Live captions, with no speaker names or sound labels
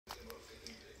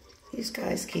These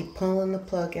guys keep pulling the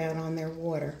plug out on their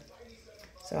water.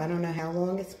 So I don't know how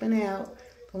long it's been out,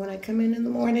 but when I come in the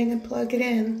morning and plug it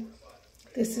in,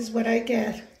 this is what I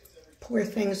get. Poor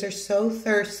things are so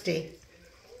thirsty.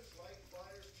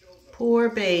 Poor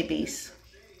babies.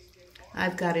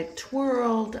 I've got it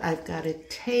twirled, I've got it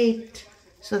taped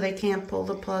so they can't pull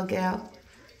the plug out,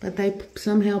 but they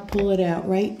somehow pull it out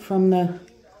right from the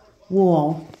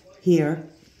wall here.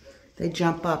 They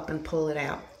jump up and pull it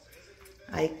out.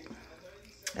 I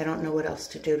don't know what else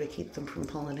to do to keep them from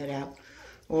pulling it out.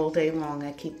 All day long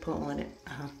I keep pulling it,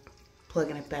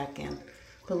 plugging it back in.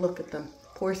 But look at them.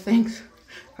 Poor things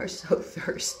are so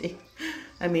thirsty.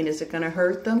 I mean, is it going to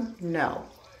hurt them? No.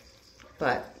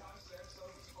 But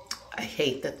I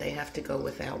hate that they have to go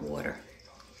without water.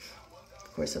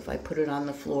 Of course, if I put it on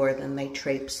the floor, then they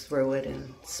traipse through it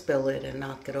and spill it and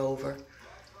knock it over.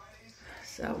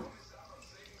 So,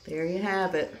 there you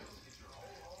have it.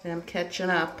 Them catching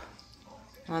up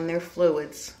on their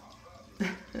fluids.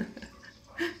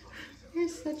 They're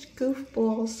such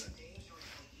goofballs.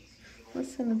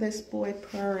 Listen to this boy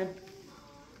purring.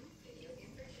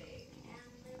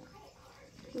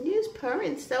 He's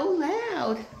purring so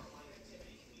loud.